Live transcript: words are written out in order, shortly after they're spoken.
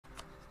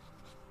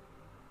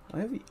Why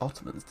have the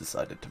Ottomans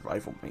decided to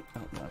rival me?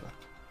 Oh, never.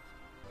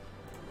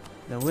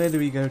 Now where do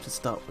we go to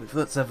start with?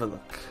 Let's have a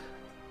look.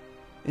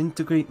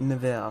 Integrate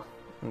Nevers.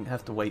 We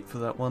have to wait for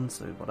that one,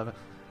 so whatever.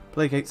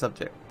 Placate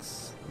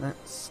subjects.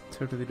 That's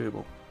totally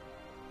doable.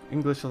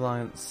 English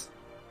alliance.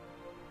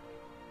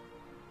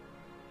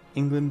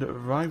 England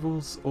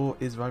rivals or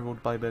is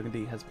rivaled by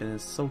Burgundy, has been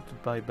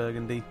assaulted by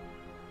Burgundy.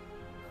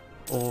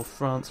 Or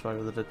France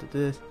rival.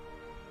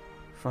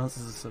 France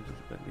is a subject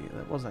of Burgundy.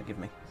 What does that give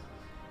me?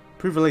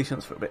 Improve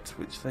relations for a bit,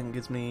 which then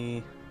gives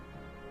me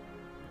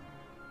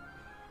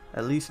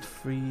at least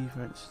 3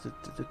 French.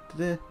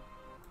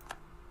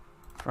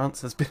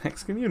 France has been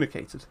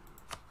excommunicated.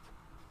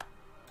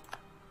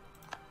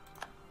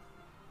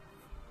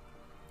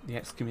 The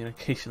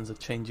excommunications are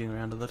changing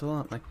around a little,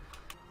 aren't they?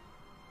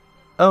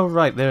 Oh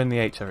right, they're in the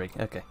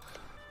HRE. Okay.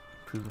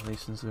 Improve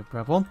relations with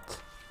Brabant.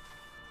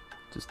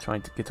 Just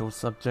trying to get all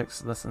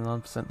subjects less than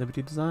 9%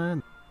 liberty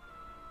desire.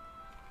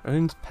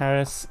 Owns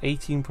Paris,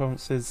 18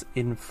 provinces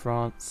in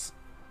France.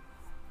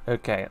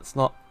 Okay, it's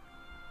not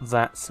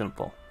that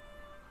simple.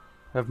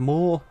 Have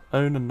more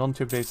own and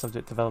non-tributary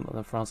subject development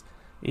than France.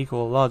 Equal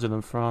or larger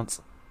than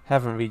France.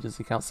 Have a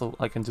Regency Council.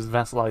 I can just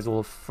vassalize all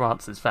of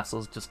France's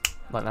vassals just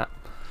like that.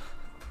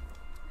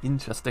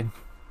 Interesting.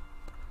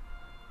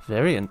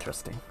 Very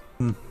interesting.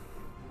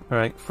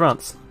 Alright,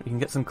 France. We can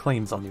get some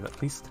claims on you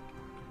at least.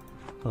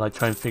 While I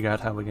try and figure out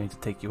how we're going to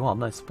take you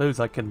on. I suppose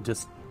I can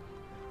just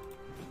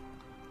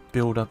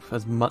build up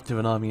as much of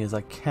an army as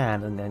I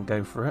can and then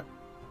go for it.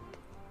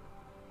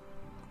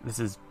 This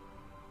is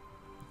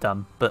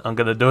dumb, but I'm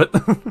gonna do it.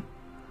 I'm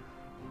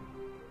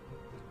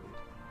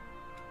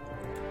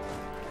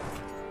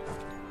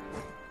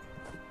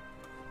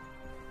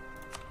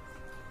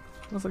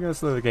also going to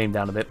slow the game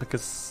down a bit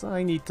because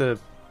I need to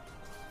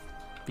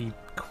be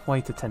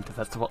quite attentive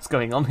as to what's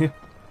going on here.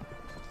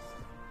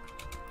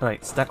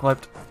 Alright, stack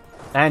wiped.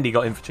 And he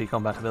got infantry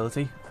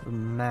compatibility.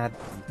 The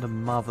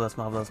marvellous,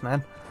 marvellous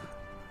man.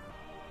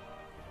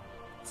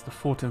 It's the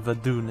fort in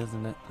Verdun,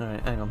 isn't it?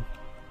 Alright, hang on.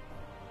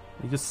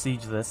 Let me just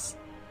siege this.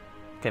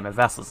 Okay, my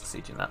vassals are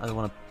sieging that. I don't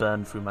want to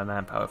burn through my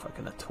manpower if I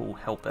can at all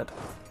help it.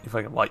 If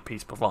I can wipe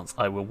Peace Provence,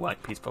 I will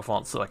wipe Peace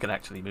Provence so I can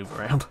actually move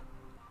around.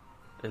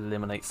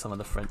 Eliminate some of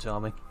the French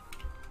army.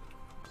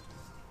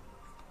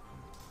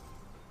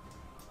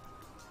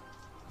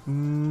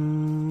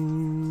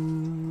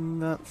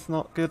 That's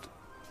not good.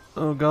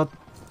 Oh god.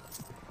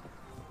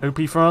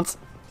 OP France.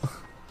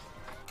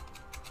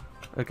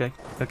 Okay,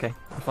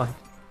 fine.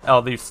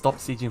 Oh, they've stopped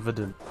sieging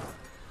Verdun.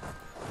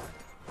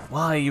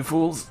 Why, you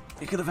fools?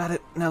 You could have had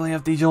it. Now they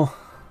have Dijon.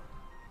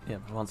 Yeah,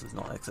 Provence is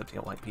not accepting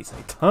a white peace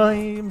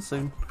anytime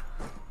soon.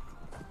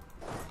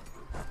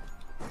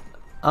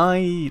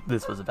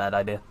 This was a bad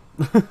idea.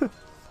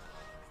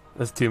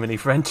 There's too many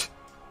French.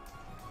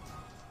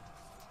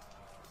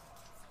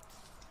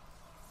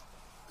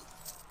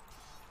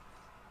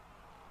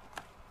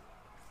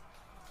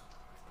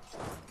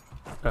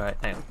 Alright,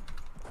 hang on.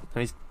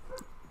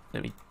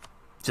 Let me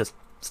just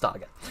start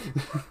again.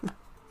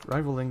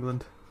 Rival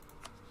England.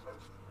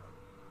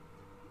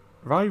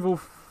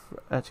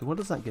 Actually, what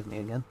does that give me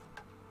again?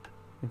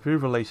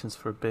 Improve relations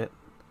for a bit.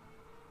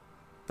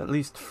 At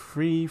least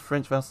 3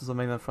 French vassals on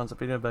mainland France,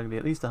 Opinion of Burgundy.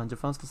 At least 100.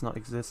 France does not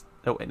exist.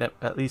 Oh wait, no,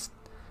 at least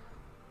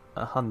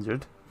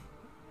 100.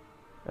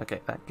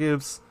 Okay, that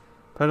gives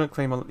permanent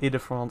claim on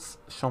Ile-de-France,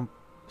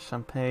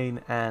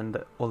 Champagne,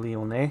 and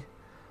Orléans.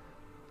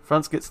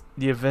 France gets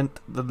the event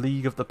the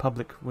League of the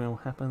Public Will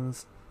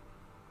happens.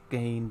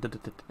 Gain. And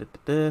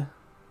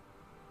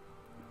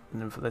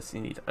then for this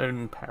you need to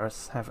own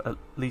Paris, have at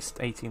least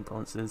 18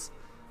 provinces,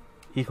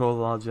 equal or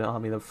larger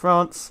army than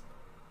France.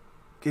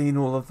 Gain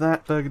all of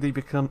that. Burgundy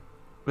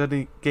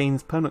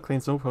gains permanent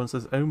claims to all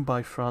provinces owned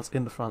by France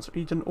in the France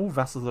region. All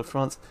vassals of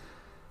France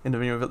in the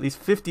region of at least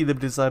 50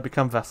 liberty desire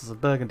become vassals of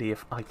Burgundy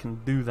if I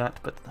can do that,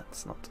 but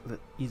that's not the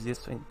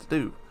easiest thing to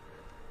do.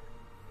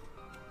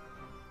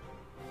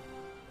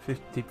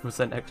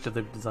 50% extra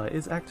liberty desire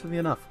is actually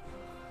enough.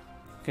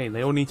 Okay,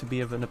 they all need to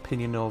be of an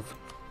opinion of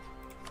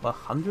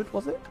 100,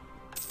 was it?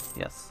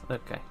 Yes,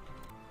 okay.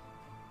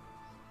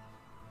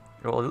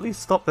 Or at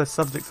least stop their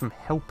subjects from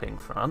helping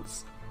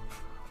France.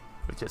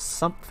 Which is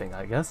something,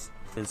 I guess.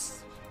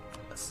 Is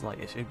a slight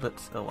issue, but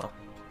oh well.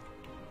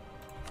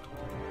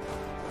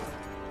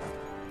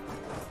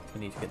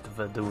 We need to get to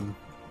Verdun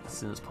as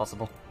soon as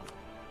possible.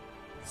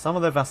 Some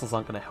of their vassals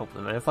aren't going to help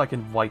them, and if I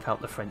can wipe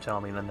out the French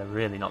army, then they're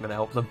really not going to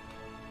help them.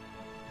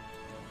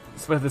 I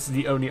swear this is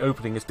the only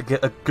opening, is to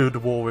get a good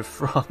war with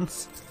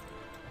France.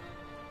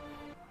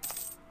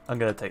 I'm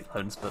going to take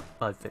loans, but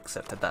I've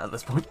accepted that at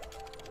this point.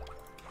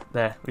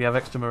 There, we have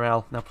extra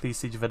morale. Now please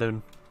siege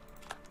Verdun.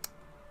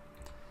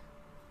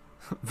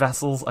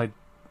 Vassals,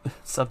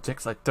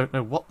 subjects, I don't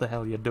know what the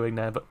hell you're doing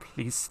there, but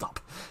please stop.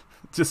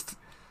 Just...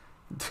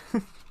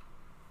 They're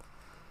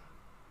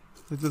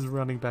just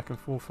running back and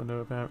forth for no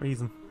apparent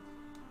reason.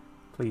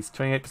 Please,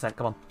 28%,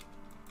 come on.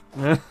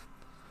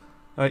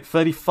 Alright,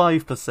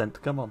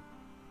 35%, come on.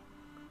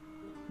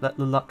 Let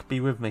the luck be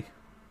with me.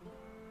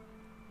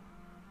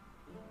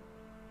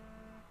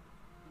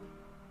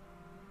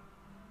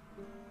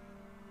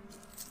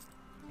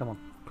 Come on.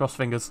 Cross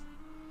fingers.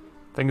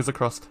 Fingers are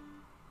crossed.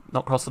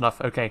 Not crossed enough.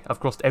 Okay, I've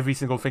crossed every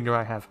single finger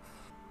I have.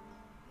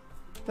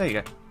 There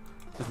you go.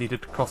 Just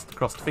needed to cross the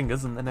crossed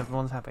fingers and then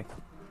everyone's happy.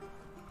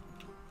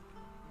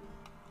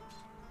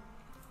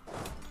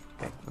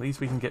 Okay, at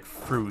least we can get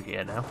through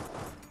here now.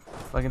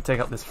 If I can take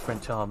up this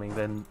French army,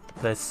 then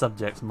their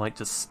subjects might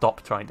just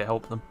stop trying to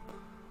help them.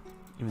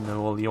 Even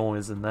though Orléans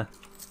is in there.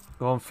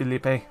 Go on,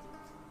 Philippe.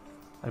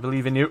 I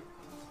believe in you.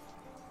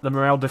 The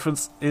morale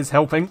difference is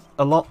helping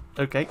a lot.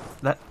 Okay,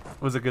 that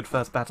was a good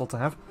first battle to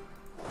have.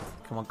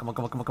 Come on, come on,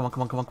 come on, come on, come on,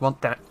 come on, come on, come on.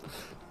 Damn it.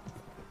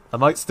 I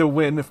might still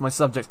win if my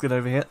subjects get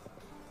over here.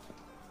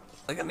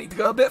 I'm gonna need to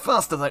go a bit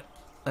faster though.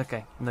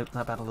 Okay, nope,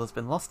 that battle has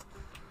been lost.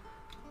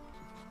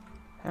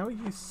 How are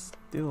you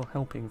still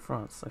helping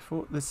France? I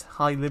thought this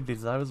high liberty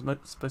desire was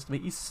supposed to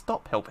make you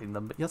stop helping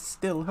them, but you're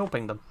still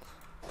helping them.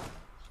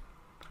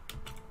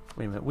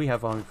 Wait a minute, we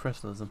have army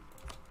professionalism.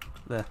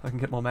 There, I can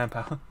get more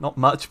manpower. Not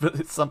much, but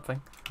it's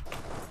something.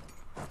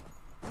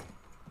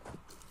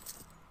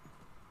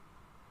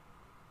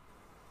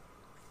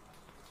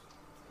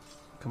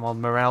 Come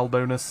on, morale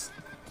bonus.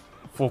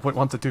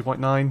 4.1 to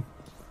 2.9.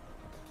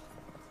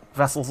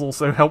 Vassals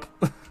also help.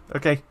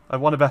 Okay, I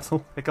won a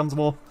battle. Here comes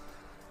more.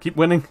 Keep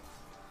winning.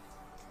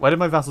 Why did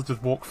my vassals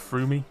just walk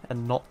through me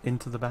and not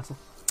into the battle?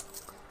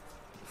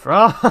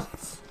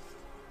 France!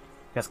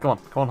 Yes, come on.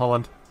 Come on,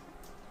 Holland.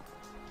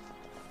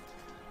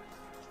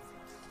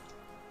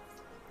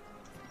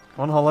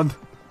 Come on, Holland.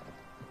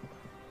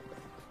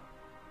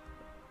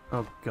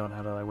 Oh god,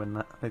 how did I win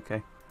that?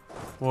 Okay.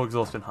 War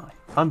exhaustion high.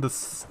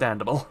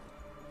 Understandable.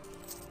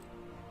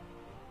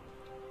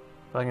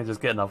 If I can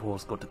just get enough war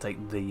score to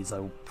take these, I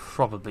will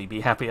probably be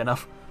happy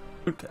enough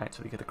to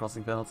actually get a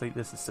crossing penalty.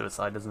 This is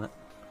suicide, isn't it?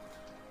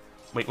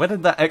 Wait, where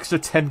did that extra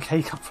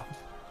 10k come from?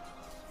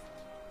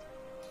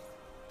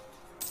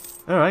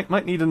 Alright,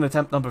 might need an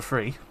attempt number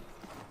 3.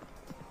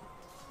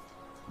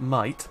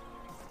 Might.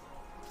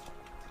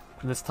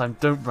 And this time,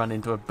 don't run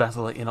into a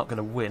battle that you're not going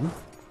to win.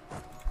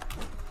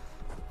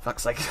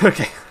 Fuck's sake.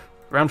 Okay.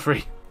 Round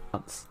 3.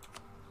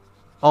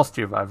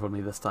 Austria rivaled me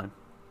this time.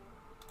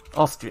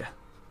 Austria.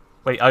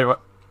 Wait, hang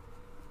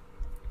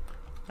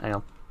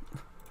on.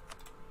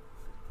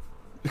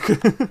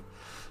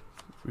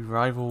 We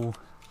rival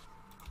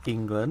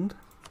England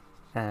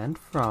and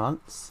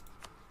France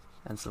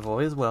and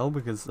Savoy as well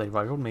because they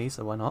rivaled me,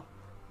 so why not?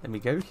 Then we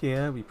go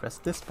here, we press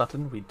this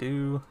button, we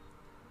do...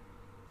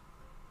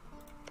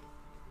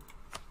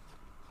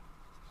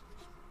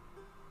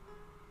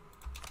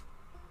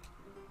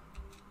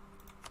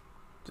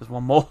 Just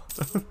one more.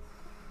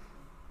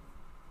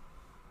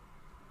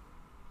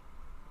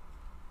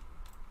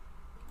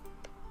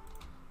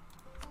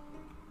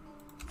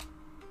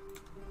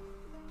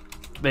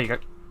 There you go.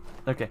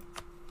 Okay.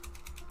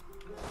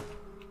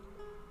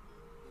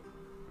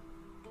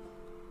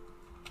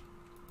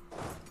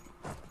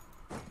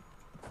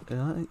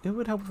 It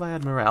would help if I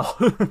had morale.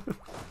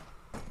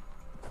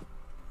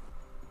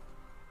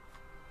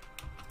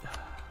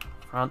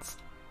 France.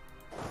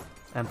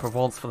 And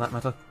Provence for that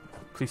matter.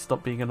 Please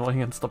stop being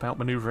annoying and stop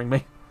outmaneuvering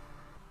me.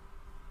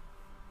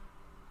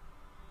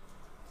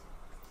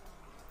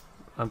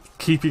 I'm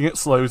keeping it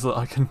slow so that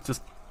I can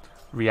just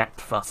react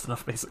fast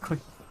enough, basically.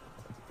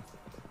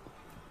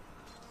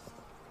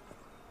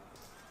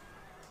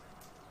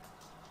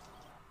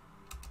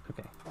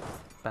 Okay.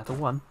 Battle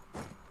 1.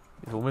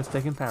 We've almost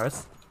taken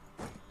Paris.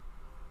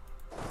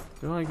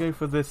 Do I go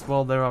for this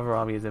while their other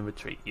army is in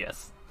retreat?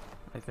 Yes.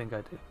 I think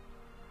I do.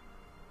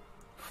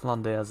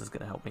 Flanders is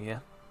going to help me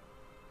here.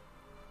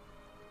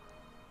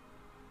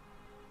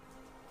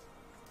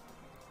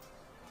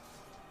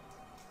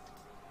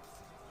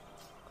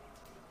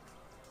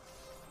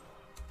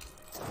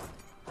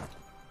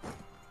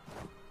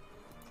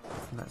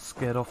 And that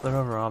scared off their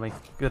other army.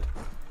 Good.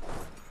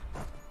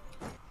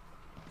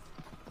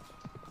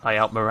 I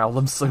out-morale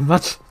them so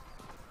much.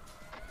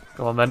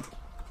 Go on then.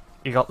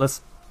 You got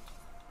this.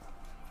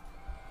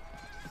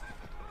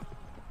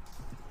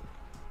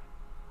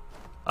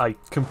 I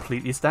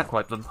completely stack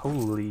wiped them.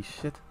 Holy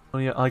shit. Oh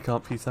yeah, I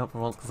can't peace out for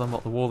once because I'm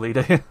not the war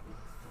leader here.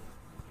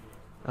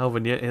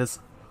 Albania is.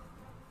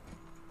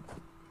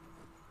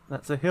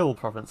 That's a hill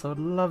province. I would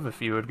love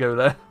if you would go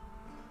there.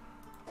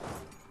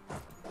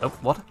 Oh,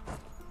 what?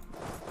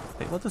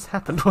 Wait, what just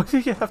happened? Why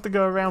did you have to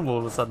go around all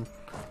of a sudden?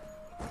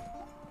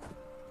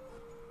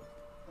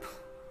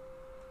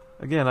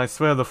 Again, I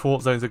swear the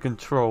fort zones of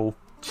control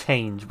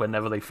change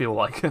whenever they feel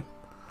like it.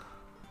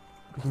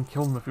 We can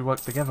kill them if we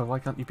work together. Why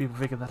can't you people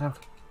figure that out?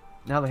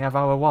 Now they have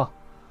our war.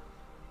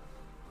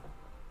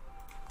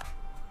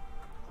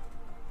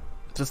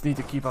 Just need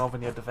to keep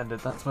Albania defended.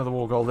 That's where the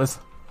war goal is.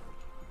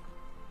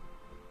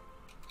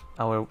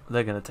 Oh,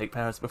 they're going to take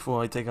Paris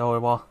before I take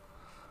Auxerrois.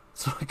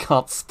 So I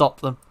can't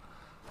stop them.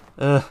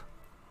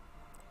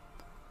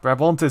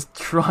 Brabant is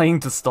trying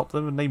to stop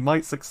them and they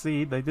might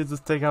succeed. They did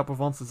just take out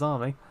Provence's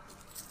army.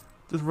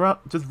 Just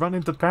run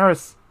into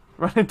Paris.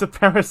 Run into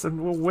Paris and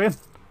we'll win.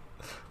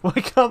 Why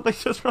can't they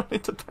just run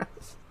into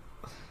Paris?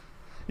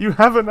 You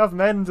have enough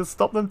men to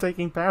stop them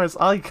taking Paris.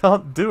 I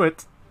can't do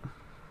it.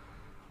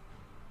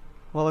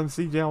 while I'm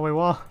sieging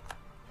Awewa.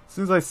 As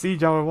soon as I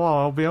siege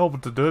Awewa, I'll be able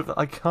to do it, but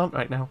I can't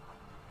right now.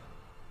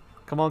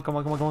 Come on, come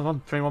on, come on, come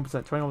on, come on.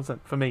 21%, 21%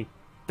 for me.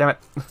 Damn it.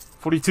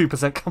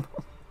 42%, come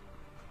on.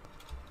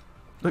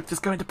 Look,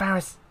 just go into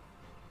Paris.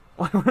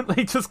 Why wouldn't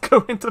they just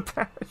go into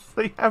Paris?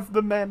 They have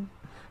the men.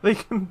 They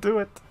can do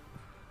it.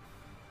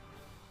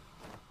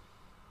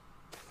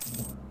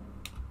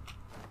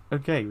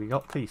 Okay, we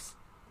got peace.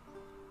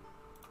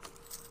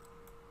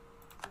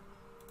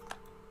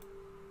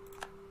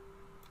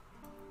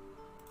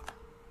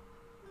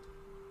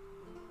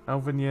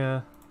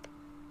 Alvinia...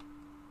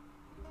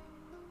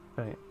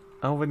 Right.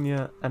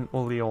 Alvinia and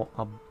Orleans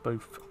are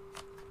both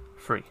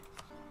free.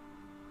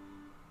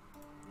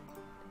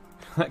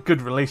 That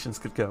good relations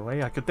could go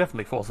away. I could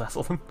definitely force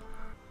vassal them.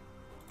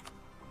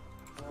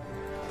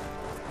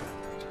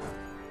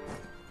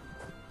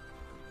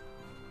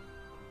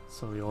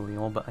 Sorry,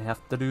 Orleans, but I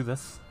have to do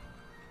this.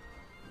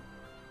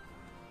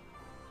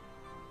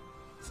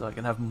 So I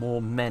can have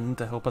more men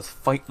to help us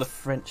fight the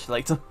French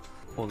later.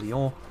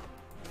 Orleans.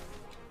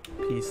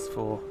 Peace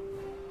for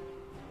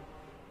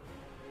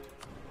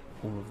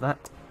all of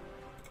that.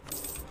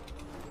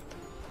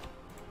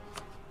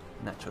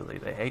 Naturally,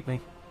 they hate me.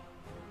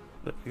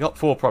 Look, we got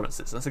 4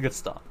 provinces. That's a good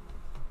start.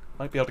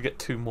 Might be able to get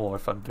 2 more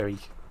if I'm very...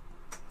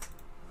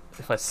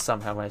 if I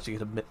somehow manage to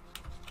get a bit...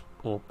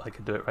 or I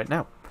could do it right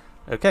now.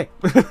 Okay.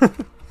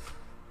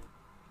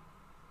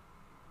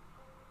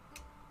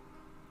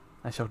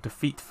 I shall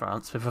defeat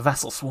France with a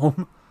vassal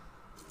swarm.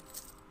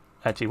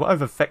 Actually, what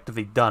I've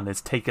effectively done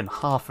is taken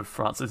half of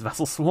France's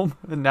vassal swarm,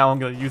 and now I'm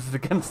going to use it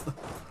against them.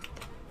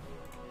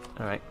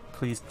 Alright,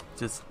 please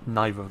just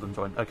neither of them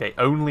join. Okay,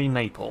 only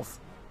Naples.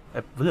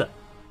 What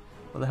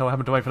the hell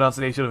happened to my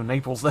pronunciation of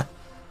Naples there?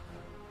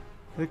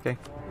 Okay,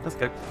 let's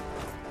go.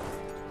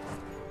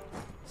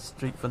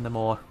 Straight for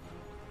Namur.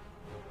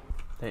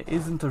 There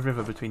isn't a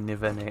river between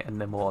Nivernais and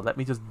Namur. Let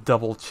me just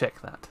double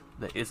check that.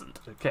 There isn't.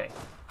 Okay.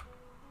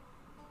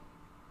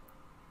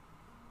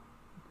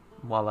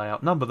 While I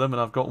outnumber them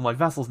and I've got all my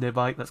vassals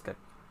nearby, let's go.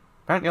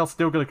 Apparently I'll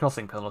still get a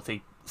crossing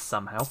penalty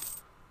somehow.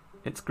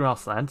 It's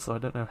grassland, so I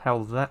don't know how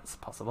that's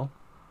possible.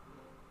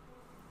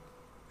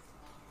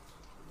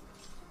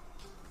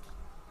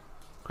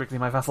 Quickly,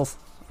 my vassals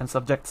and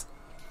subjects.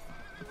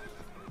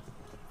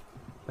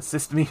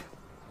 Assist me.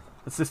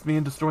 Assist me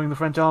in destroying the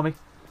French army.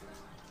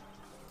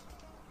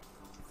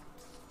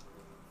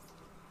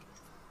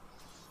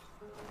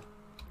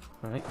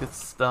 Alright, good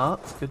start,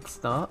 good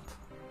start.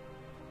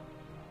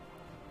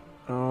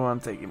 Oh, I'm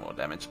taking more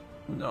damage.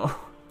 No.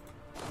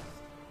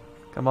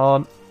 Come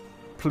on.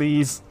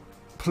 Please.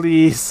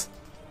 Please.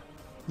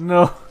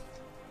 No.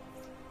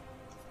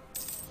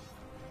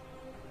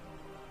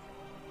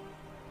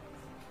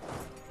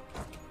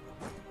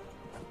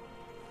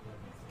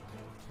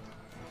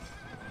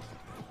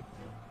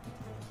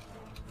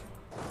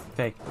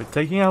 Okay, we're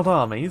taking out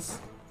armies.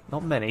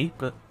 Not many,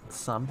 but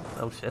some.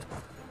 Oh shit.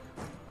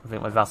 I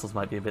think my vassals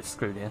might be a bit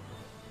screwed here.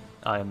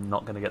 I am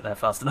not going to get there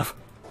fast enough.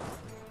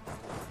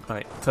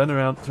 Alright, turn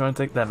around, try and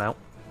take them out.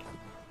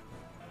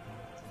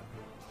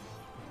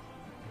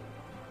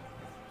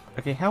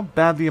 Okay, how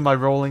badly am I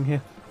rolling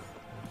here?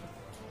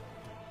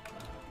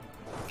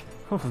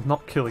 I was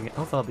not killing it.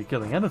 I was hardly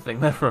killing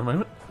anything there for a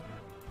moment.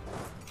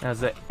 Now, is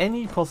there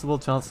any possible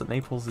chance that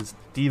Naples is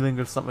dealing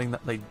with something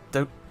that they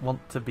don't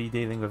want to be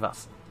dealing with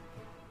us?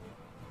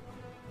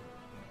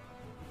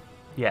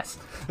 Yes.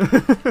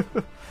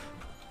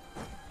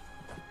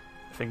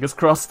 Fingers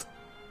crossed.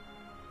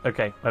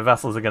 Okay, my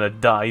vassals are going to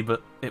die,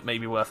 but it may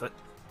be worth it.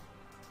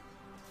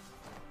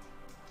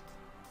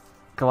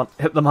 Come on,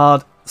 hit them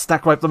hard.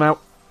 Stack wipe them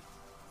out.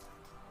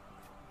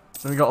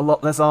 And we got a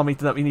lot less army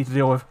that we need to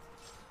deal with.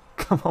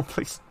 Come on,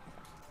 please.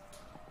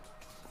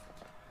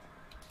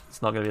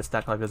 It's not going to be a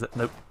stack wipe, is it?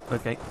 Nope.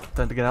 Okay,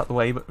 time to get out of the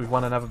way, but we've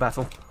won another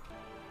battle.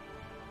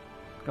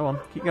 Go on,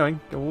 keep going.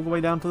 Go all the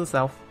way down to the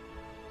south.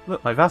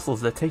 Look, my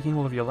vassals, they're taking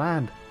all of your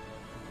land.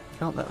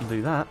 Can't let them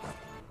do that.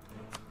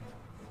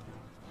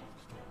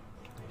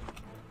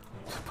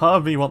 Part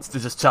of me wants to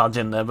just charge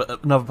in there,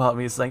 but another part of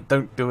me is saying,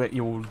 don't do it,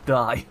 you will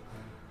die.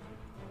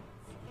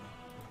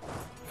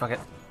 Fuck it.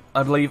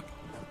 I believe.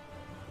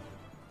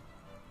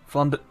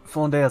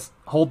 Flanders,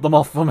 hold them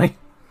off for me.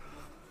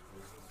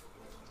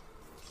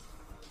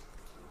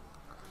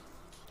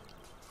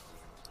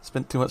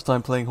 Spent too much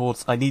time playing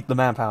hordes. I need the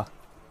manpower.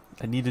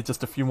 I needed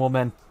just a few more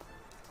men.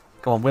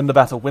 Come on, win the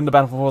battle. Win the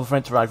battle before the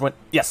French arrive. Win.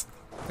 Yes!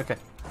 Okay.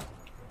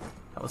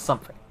 That was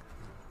something.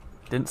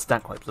 Didn't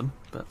stack wipe them,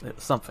 but it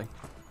was something.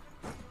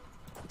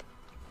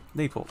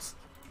 Naples,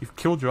 you've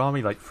killed your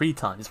army like 3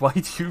 times. Why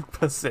do you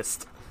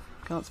persist?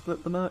 Can't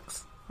split the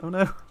mercs. Oh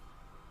no.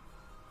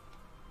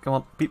 Come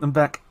on, beat them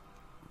back.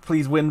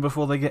 Please win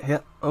before they get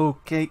here.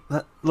 Okay,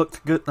 that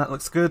looked good. That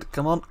looks good.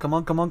 Come on, come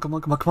on, come on, come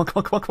on, come on, come on, come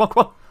on, come on, come on,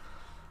 come on.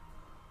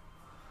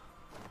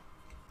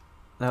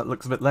 Now it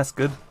looks a bit less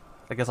good.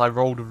 I guess I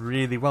rolled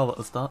really well at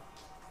the start.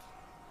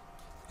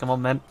 Come on,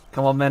 men.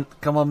 Come on, men.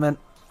 Come on, men.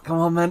 Come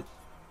on, men.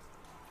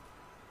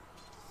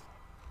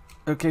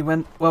 Okay,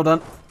 men. Well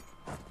done.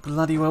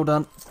 Bloody well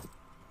done.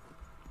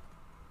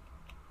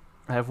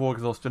 I have war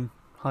exhaustion.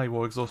 High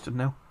war exhaustion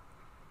now.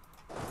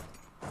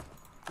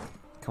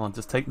 Come on,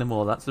 just take them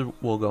all. That's a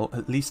war goal.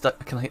 At least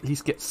can I at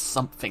least get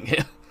something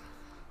here?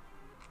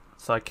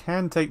 So I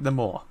can take them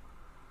all.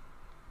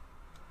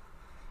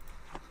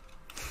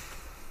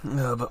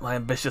 Oh, but my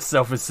ambitious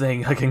self is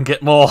saying I can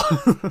get more.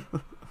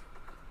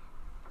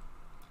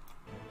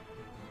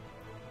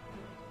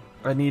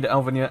 I need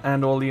Alvania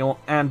and Orleans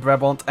and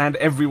Brabant and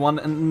everyone,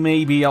 and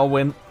maybe I'll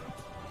win.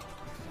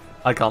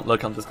 I can't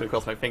look, I'm just going to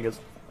cross my fingers.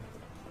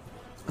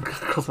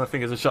 Cross my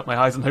fingers and shut my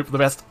eyes and hope for the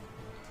best.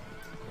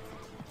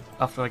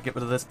 After I get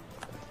rid of this.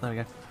 There we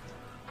go.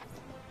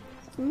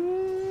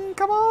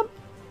 Come on!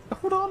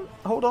 Hold on!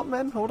 Hold on,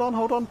 men! Hold on,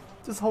 hold on!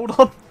 Just hold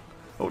on!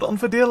 Hold on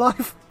for dear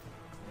life!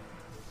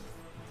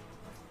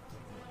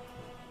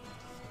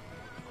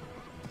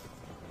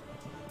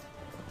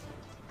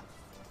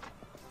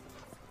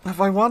 Have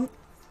I won?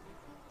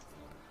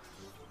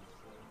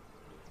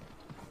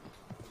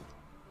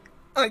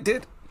 I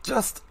did.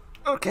 Just.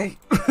 Okay.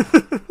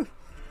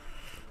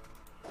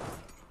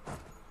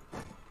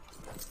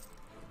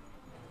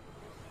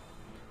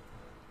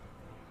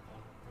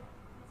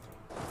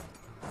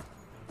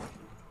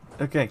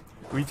 Okay.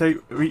 We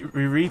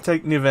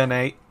retake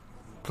Nivernais.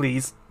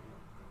 Please.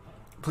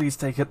 Please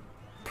take it.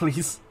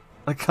 Please.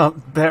 I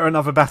can't bear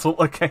another battle.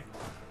 Okay.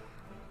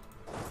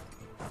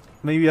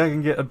 Maybe I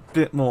can get a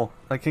bit more.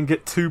 I can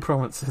get 2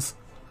 provinces.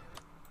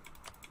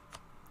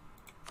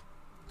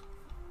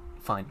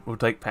 Fine, we'll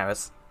take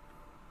Paris.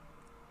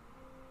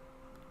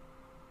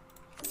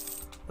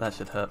 That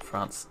should hurt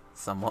France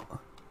somewhat.